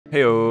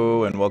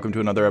Heyo, and welcome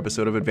to another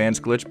episode of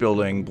Advanced Glitch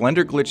Building,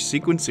 Blender Glitch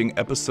Sequencing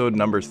episode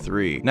number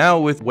 3. Now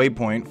with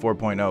Waypoint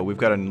 4.0, we've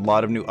got a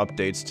lot of new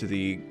updates to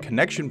the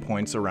connection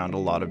points around a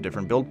lot of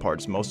different build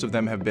parts. Most of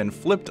them have been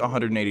flipped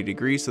 180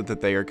 degrees so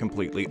that they are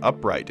completely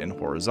upright and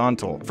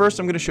horizontal. First,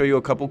 I'm going to show you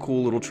a couple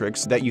cool little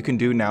tricks that you can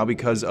do now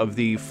because of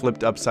the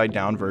flipped upside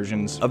down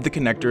versions of the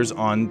connectors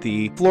on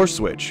the floor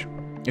switch.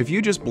 If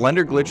you just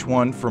blender glitch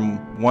one from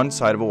one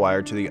side of a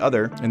wire to the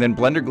other, and then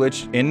blender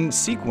glitch in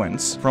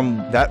sequence from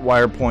that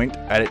wire point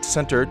at its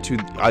center to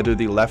either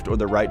the left or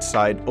the right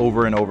side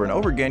over and over and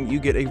over again, you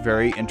get a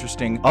very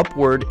interesting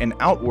upward and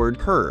outward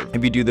curve.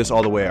 If you do this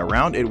all the way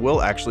around, it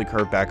will actually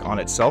curve back on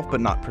itself,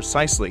 but not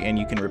precisely, and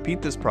you can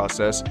repeat this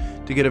process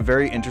to get a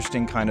very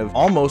interesting kind of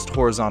almost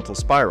horizontal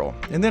spiral.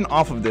 And then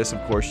off of this,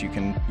 of course, you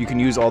can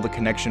use all the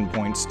connection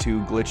points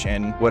to glitch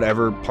in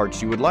whatever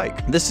parts you would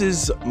like. This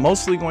is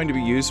mostly going to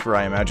be used for,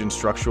 I imagine,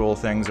 structural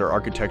things or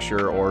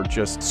architecture or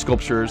just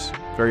sculptures,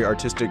 very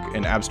artistic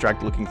and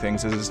abstract looking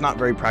things, as it's not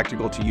very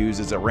practical to use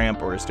as a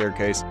ramp or a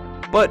staircase,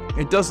 but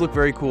it does look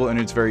very cool and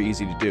it's very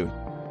easy to do.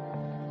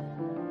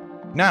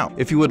 Now,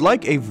 if you would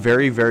like a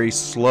very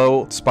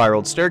slow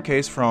spiraled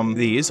staircase from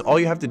these, all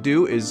you have to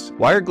do is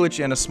wire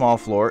glitch in a small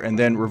floor and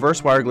then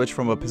reverse wire glitch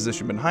from a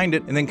position behind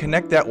it and then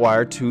connect that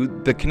wire to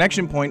the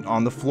connection point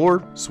on the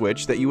floor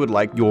switch that you would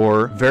like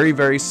your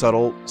very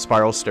subtle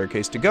spiral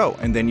staircase to go.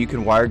 And then you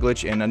can wire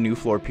glitch in a new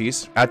floor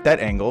piece at that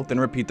angle, then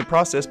repeat the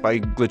process by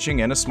glitching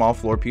in a small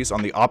floor piece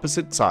on the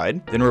opposite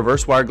side, then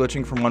reverse wire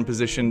glitching from one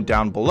position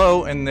down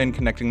below and then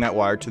connecting that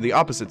wire to the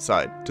opposite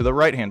side, to the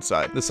right hand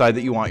side, the side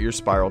that you want your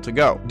spiral to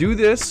go.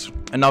 Do this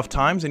enough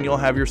times and you'll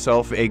have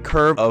yourself a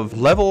curve of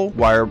level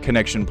wire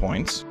connection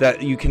points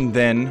that you can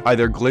then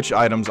either glitch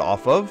items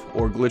off of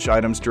or glitch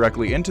items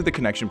directly into the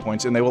connection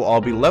points, and they will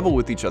all be level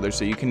with each other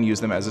so you can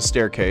use them as a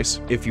staircase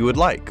if you would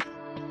like.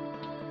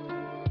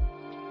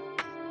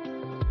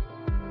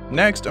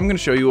 Next, I'm going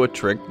to show you a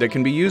trick that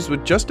can be used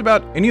with just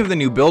about any of the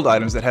new build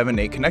items that have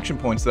innate connection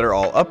points that are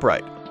all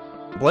upright.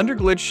 Blender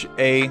glitch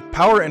a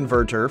power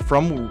inverter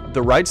from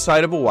the right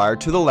side of a wire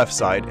to the left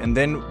side, and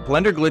then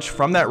blender glitch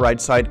from that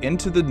right side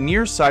into the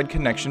near side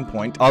connection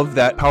point of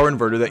that power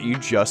inverter that you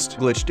just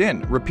glitched in.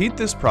 Repeat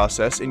this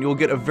process and you'll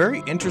get a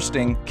very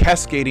interesting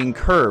cascading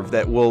curve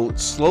that will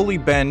slowly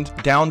bend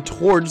down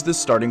towards the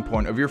starting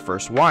point of your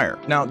first wire.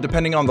 Now,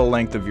 depending on the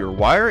length of your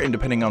wire and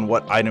depending on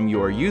what item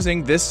you are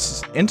using,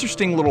 this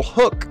interesting little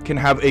hook can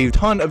have a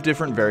ton of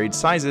different varied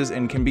sizes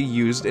and can be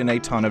used in a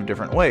ton of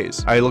different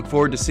ways. I look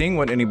forward to seeing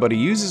what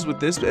anybody uses with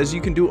this, as you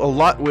can do a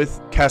lot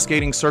with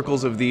cascading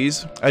circles of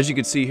these. As you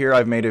can see here,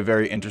 I've made a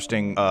very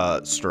interesting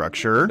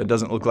structure that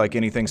doesn't look like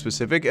anything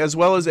specific, as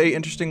well as a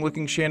interesting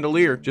looking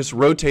chandelier, just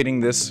rotating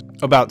this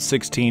about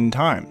 16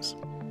 times.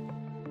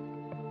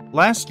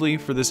 Lastly,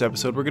 for this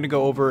episode, we're going to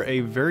go over a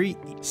very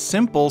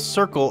simple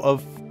circle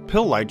of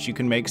pill lights you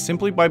can make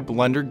simply by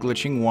blender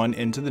glitching one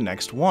into the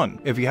next one.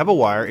 If you have a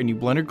wire and you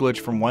blender glitch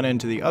from one end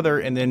to the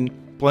other and then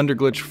blender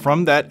glitch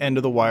from that end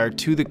of the wire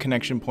to the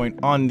connection point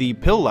on the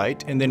pill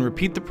light, and then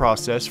repeat the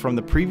process from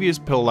the previous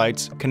pill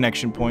light's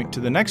connection point to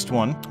the next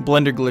one,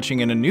 blender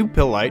glitching in a new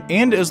pill light,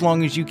 and as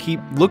long as you keep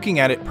looking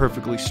at it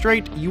perfectly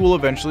straight, you will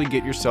eventually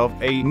get yourself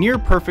a near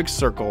perfect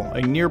circle,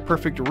 a near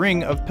perfect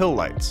ring of pill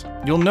lights.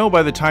 You'll know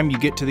by the time you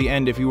get to the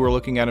end if you were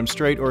looking at them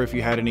straight or if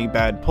you had any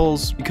bad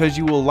pulls, because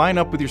you will line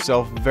up with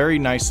yourself very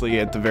nicely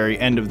at the very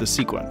end of the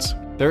sequence.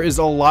 There is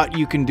a lot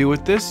you can do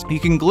with this. You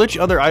can glitch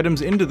other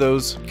items into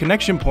those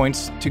connection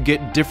points to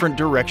get different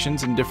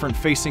directions and different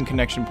facing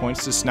connection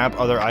points to snap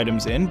other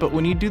items in, but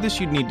when you do this,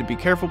 you'd need to be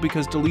careful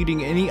because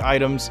deleting any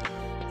items,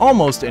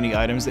 almost any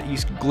items that you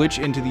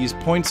glitch into these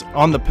points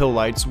on the pill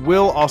lights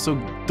will also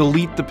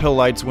delete the pill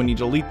lights when you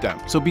delete them.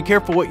 So be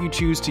careful what you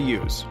choose to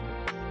use.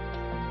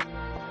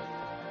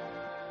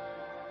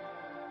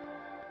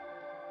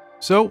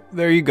 So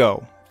there you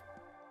go.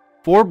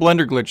 4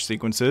 blender glitch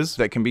sequences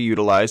that can be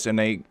utilized in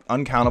a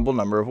uncountable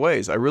number of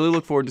ways. I really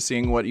look forward to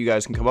seeing what you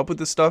guys can come up with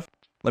this stuff.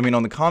 Let me know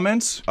in the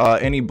comments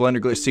any blender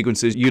glitch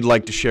sequences you'd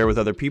like to share with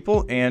other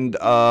people, and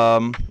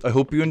I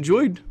hope you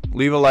enjoyed.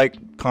 Leave a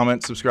like,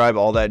 comment, subscribe,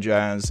 all that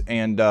jazz,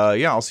 and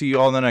yeah, I'll see you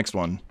all in the next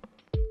one.